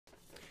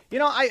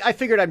I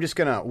figured I'm just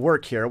going to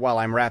work here while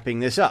I'm wrapping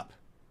this up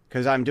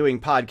because I'm doing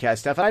podcast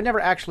stuff. And I've never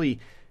actually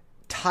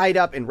tied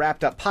up and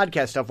wrapped up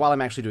podcast stuff while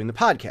I'm actually doing the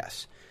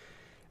podcast.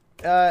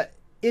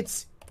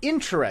 It's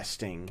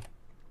interesting.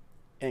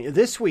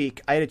 This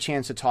week, I had a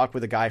chance to talk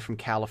with a guy from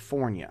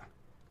California.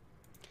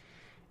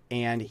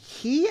 And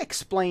he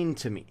explained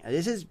to me,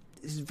 this is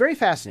very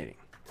fascinating.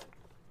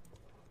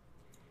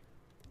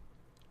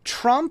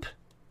 Trump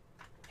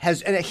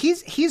has, and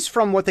he's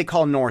from what they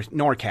call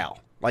NorCal.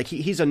 Like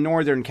he's a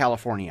Northern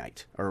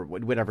Californiite or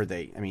whatever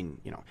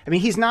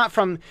he's not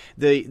from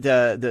the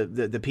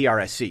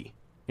PRSC,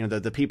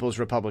 the People's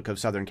Republic of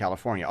Southern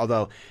California.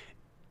 Although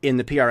in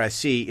the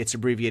PRSC, it's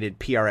abbreviated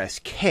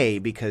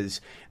PRSK because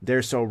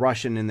they're so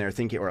Russian in their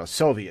thinking, or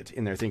Soviet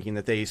in their thinking,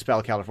 that they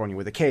spell California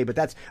with a K. But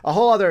that's a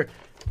whole other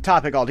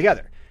topic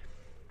altogether.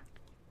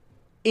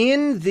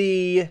 In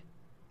the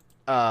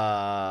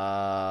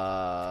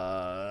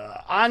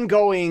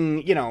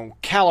ongoing,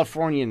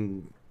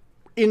 Californian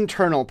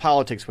internal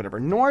politics, whatever,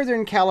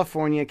 Northern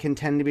California can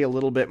tend to be a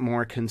little bit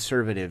more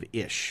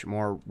conservative-ish,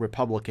 more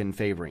Republican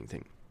favoring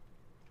thing.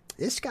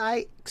 This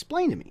guy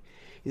explained to me,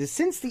 he says,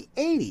 since the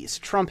 80s,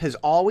 Trump has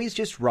always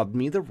just rubbed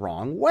me the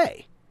wrong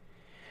way.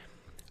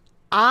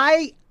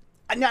 I'm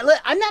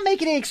not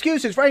making any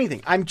excuses for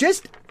anything. I'm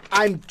just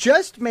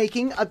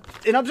making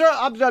an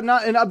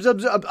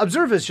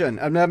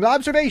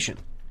observation.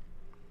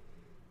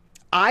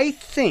 I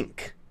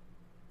think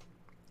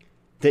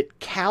that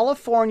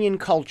Californian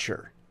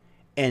culture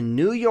and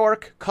New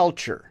York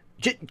culture,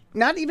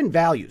 not even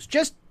values,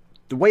 just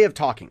the way of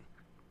talking,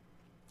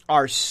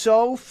 are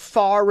so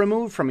far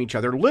removed from each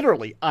other,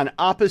 literally on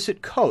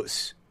opposite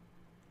coasts,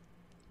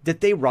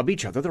 that they rub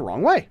each other the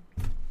wrong way.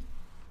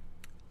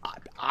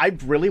 I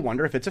really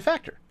wonder if it's a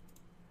factor.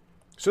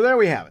 So there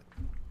we have it.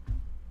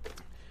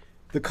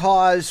 The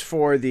cause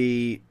for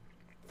the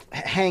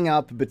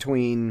hang-up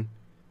between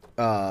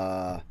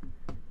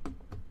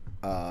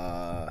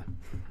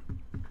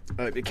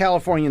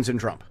Californians and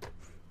Trump.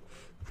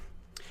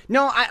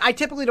 No, I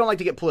typically don't like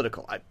to get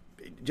political. I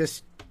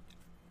didn't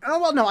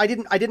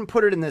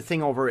put it in the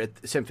thing over at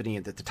the Symphony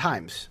at the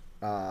Times.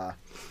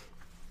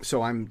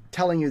 So I'm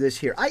telling you this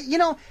here.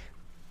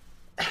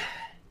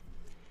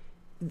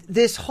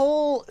 This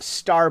whole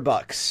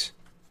Starbucks.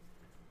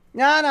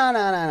 No.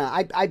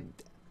 I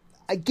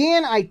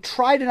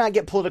try to not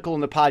get political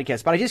in the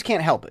podcast, but I just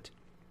can't help it.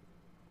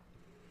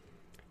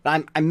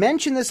 I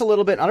mentioned this a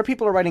little bit. Other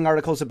people are writing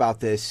articles about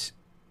this,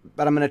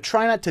 but I'm going to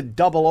try not to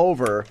double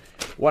over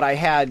what I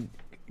had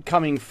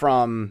coming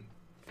from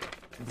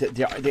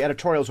the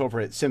editorials over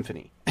at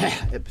Symphony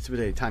at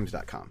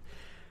PacificDailyTimes.com.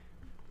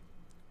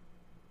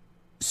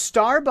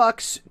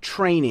 Starbucks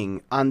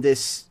training on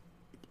this.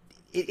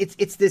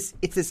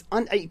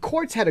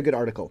 Quartz had a good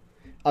article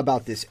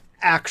about this.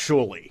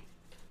 Actually,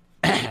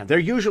 they're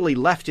usually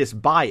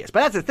leftist biased,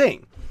 but that's the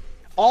thing.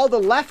 All the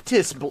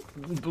leftists,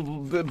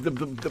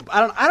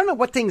 I don't know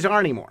what things are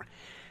anymore.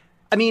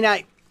 I mean,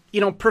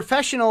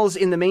 professionals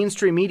in the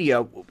mainstream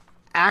media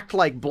act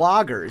like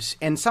bloggers,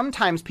 and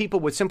sometimes people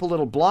with simple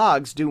little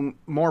blogs do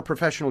more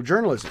professional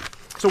journalism.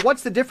 So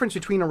what's the difference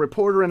between a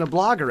reporter and a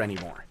blogger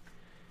anymore?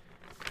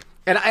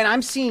 And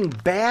I'm seeing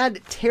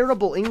bad,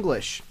 terrible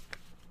English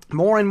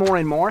more and more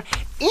and more.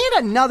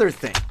 And another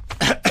thing.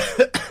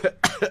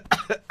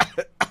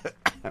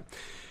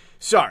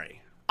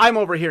 Sorry. I'm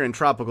over here in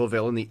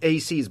Tropicalville, and the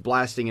AC's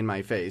blasting in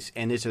my face,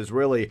 and this is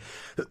really...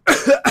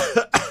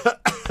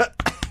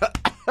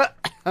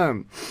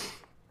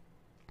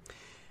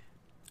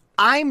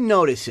 I'm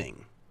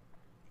noticing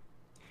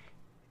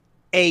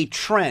a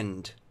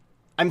trend.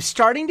 I'm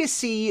starting to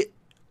see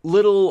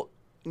little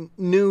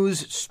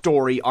news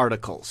story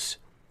articles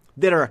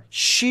that are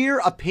sheer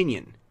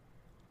opinion.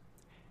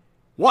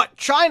 What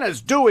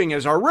China's doing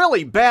is a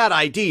really bad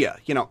idea.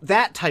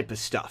 That type of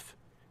stuff.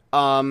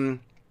 The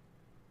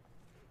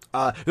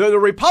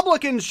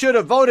Republicans should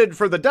have voted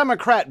for the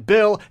Democrat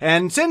bill,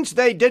 and since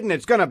they didn't,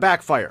 it's going to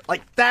backfire.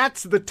 Like,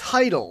 that's the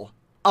title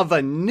of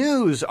a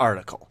news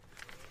article.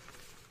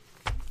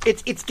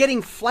 It's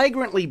getting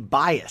flagrantly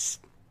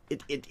biased.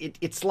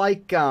 It's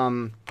like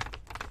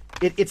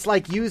it's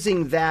like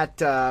using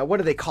that what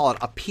do they call it?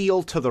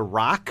 Appeal to the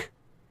rock.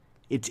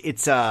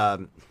 It's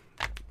a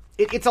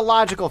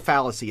logical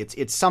fallacy.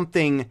 It's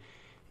something.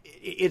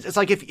 It's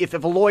like if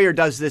a lawyer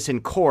does this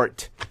in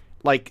court,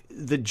 like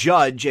the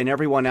judge and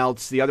everyone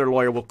else, the other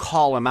lawyer will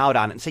call him out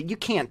on it and say, you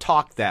can't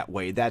talk that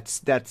way.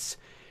 That's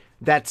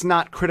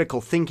not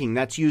critical thinking.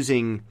 That's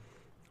using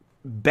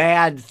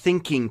bad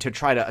thinking to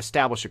try to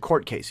establish a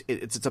court case.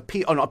 It's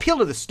appeal. Oh no, appeal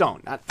to the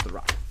stone, not the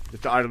rock.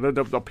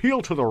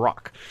 Appeal to the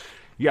rock.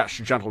 Yes,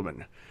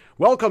 gentlemen,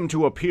 welcome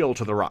to Appeal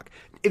to the Rock.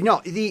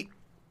 No, it's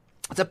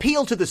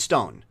appeal to the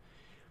stone,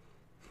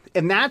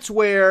 and that's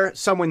where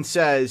someone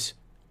says,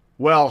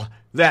 "Well,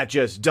 that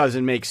just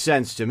doesn't make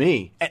sense to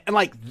me," and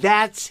like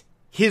that's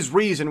his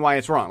reason why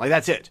it's wrong. Like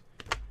that's it.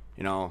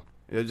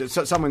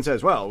 Someone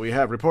says, "Well, we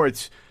have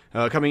reports."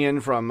 Coming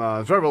in from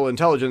several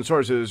intelligence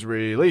sources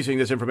releasing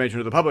this information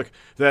to the public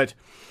that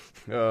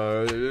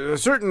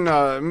certain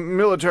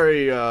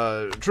military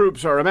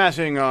troops are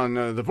amassing on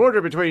the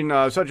border between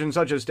such and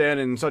such a stand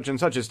and such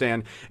a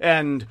stand,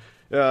 and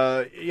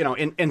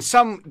and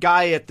some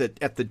guy at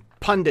the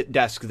pundit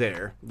desk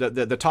there,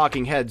 the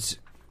talking heads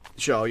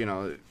show,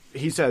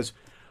 he says,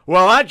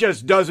 "Well, that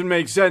just doesn't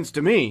make sense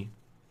to me,"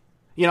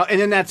 and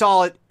then that's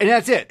all it, and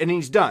that's it, and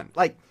he's done.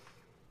 Like,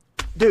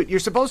 dude, you're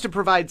supposed to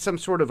provide some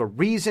sort of a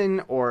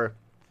reason or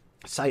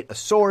cite a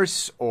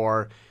source,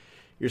 or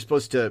you're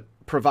supposed to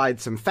provide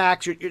some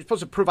facts. You're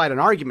supposed to provide an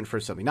argument for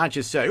something, not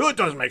just say, "Oh, it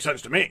doesn't make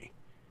sense to me."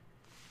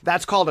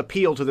 That's called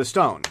appeal to the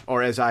stone,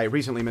 or as I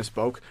recently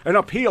misspoke, an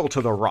appeal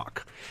to the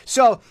rock.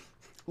 So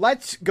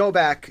let's go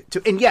back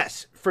to, and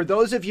yes, for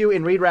those of you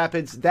in Reed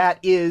Rapids, that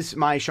is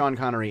my Sean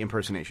Connery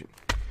impersonation.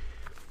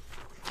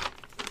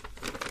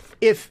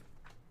 If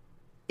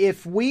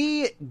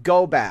we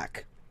go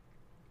back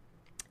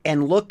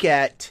and look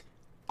at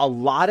a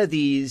lot of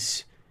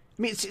these,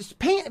 I mean,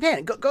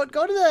 go to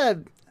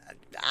the,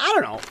 I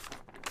don't know.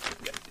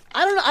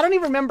 I don't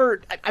even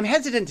remember. I'm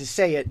hesitant to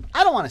say it.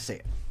 I don't want to say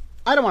it.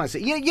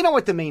 You know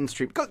what the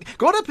mainstream. Go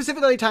to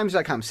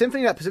PacificDailyTimes.com,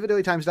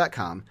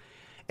 symphony.pacificdailytimes.com,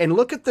 and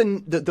look at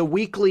the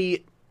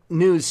weekly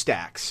news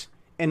stacks,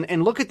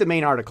 and look at the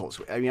main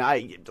articles. I mean,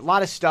 a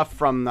lot of stuff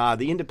from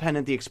the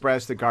Independent, the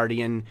Express, the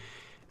Guardian,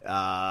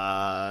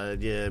 some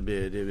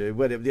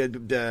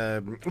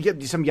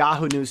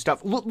Yahoo News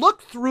stuff.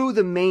 Look through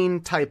the main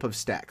type of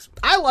stacks.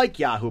 I like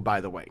Yahoo, by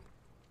the way.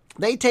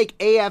 They take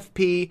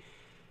AFP,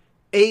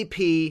 AP,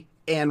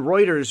 and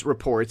Reuters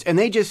reports, and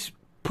they just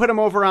put them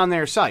over on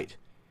their site.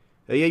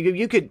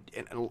 You could,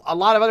 a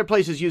lot of other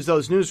places use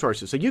those news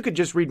sources, so you could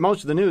just read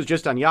most of the news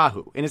just on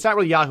Yahoo. And it's not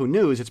really Yahoo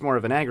News, it's more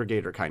of an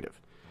aggregator kind of.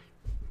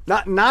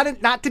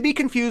 Not to be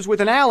confused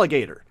with an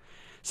alligator,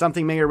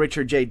 something Mayor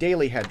Richard J.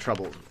 Daley had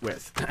trouble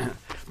with.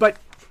 But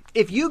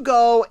if you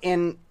go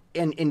and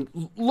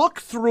look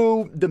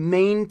through the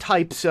main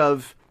types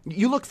of,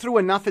 you look through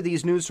enough of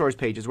these news source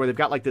pages where they've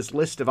got like this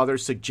list of other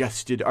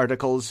suggested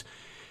articles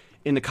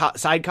in the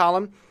side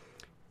column,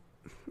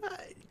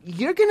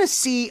 you're going to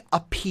see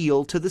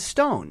appeal to the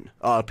stone,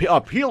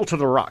 appeal to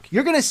the rock.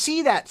 You're going to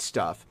see that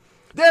stuff.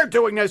 They're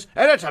doing this,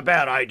 and it's a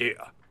bad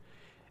idea.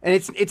 And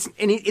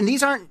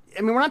these aren't,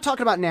 I mean, we're not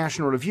talking about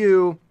National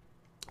Review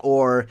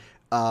or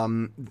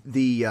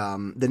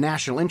the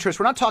national interest.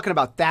 We're not talking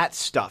about that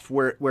stuff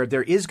where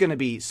there is going to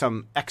be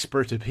some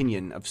expert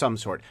opinion of some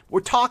sort.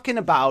 I'm talking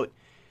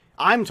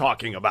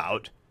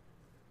about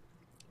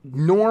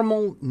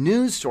normal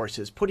news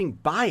sources putting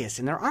bias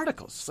in their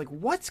articles. It's like,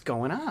 what's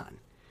going on?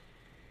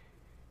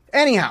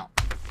 Anyhow,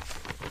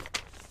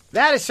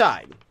 that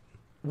aside,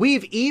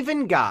 we've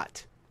even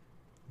got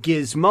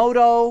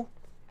Gizmodo,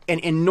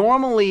 and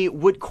normally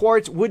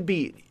courts would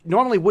be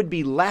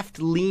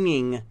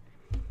left-leaning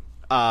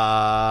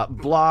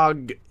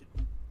blog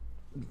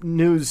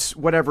news,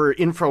 whatever,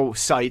 info hub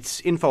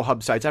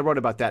sites. I wrote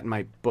about that in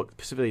my book,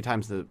 Pacific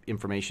Times, The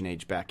Information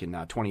Age, back in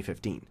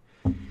 2015.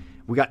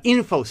 We got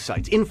info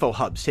sites, info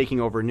hubs taking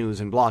over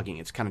news and blogging.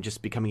 It's kind of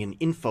just becoming an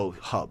info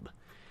hub.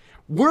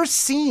 We're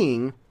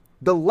seeing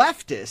the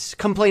leftists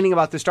complaining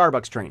about the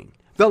Starbucks training.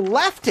 The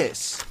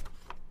leftists,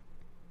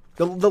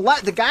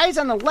 the guys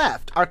on the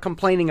left are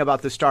complaining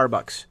about the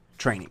Starbucks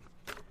training.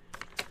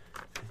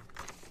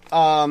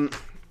 Not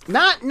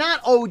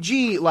OG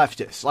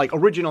leftists, like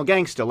original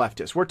gangsta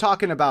leftists. We're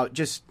talking about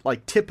just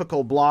like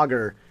typical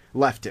blogger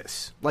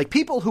leftists. Like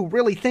people who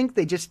really think,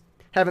 they just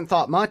haven't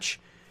thought much.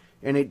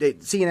 And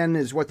CNN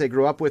is what they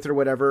grew up with or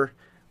whatever.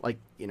 Like,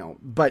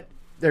 but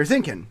they're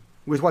thinking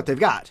with what they've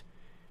got.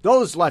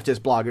 Those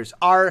leftist bloggers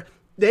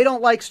they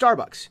don't like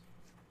Starbucks.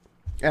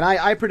 And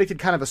I predicted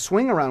kind of a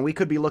swing around. We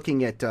could be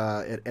looking at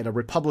a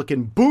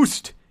Republican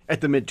boost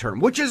at the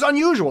midterm, which is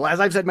unusual, as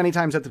I've said many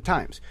times at the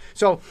Times.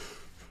 So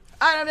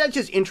that's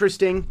just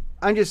interesting.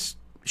 I'm just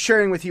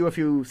sharing with you a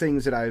few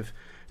things that I've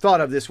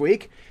thought of this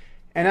week.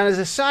 And as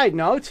a side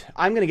note,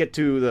 I'm going to get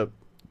to the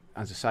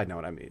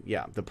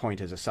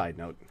point as a side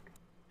note.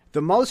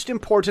 The most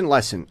important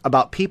lesson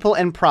about people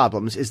and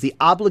problems is the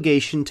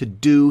obligation to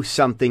do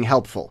something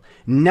helpful.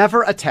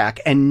 Never attack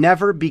and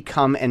never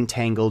become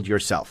entangled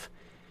yourself.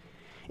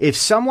 If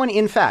someone,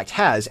 in fact,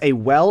 has a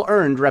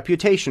well-earned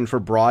reputation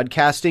for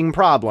broadcasting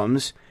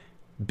problems,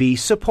 be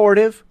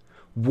supportive,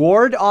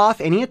 ward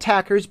off any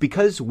attackers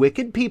because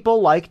wicked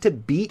people like to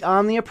beat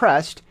on the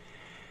oppressed,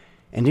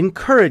 and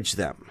encourage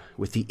them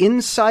with the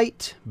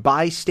insight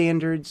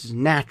bystanders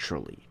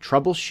naturally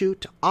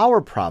troubleshoot our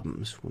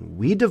problems when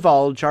we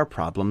divulge our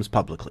problems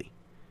publicly.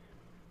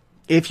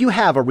 If you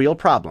have a real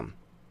problem,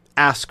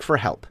 ask for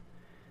help.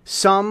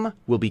 Some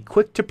will be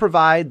quick to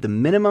provide the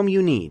minimum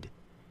you need,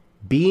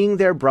 being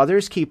their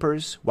brother's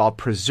keepers while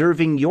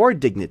preserving your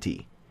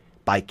dignity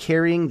by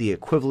carrying the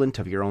equivalent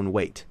of your own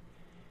weight.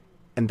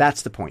 And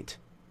that's the point.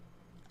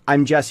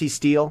 I'm Jesse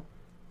Steele,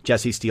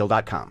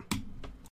 jessesteele.com.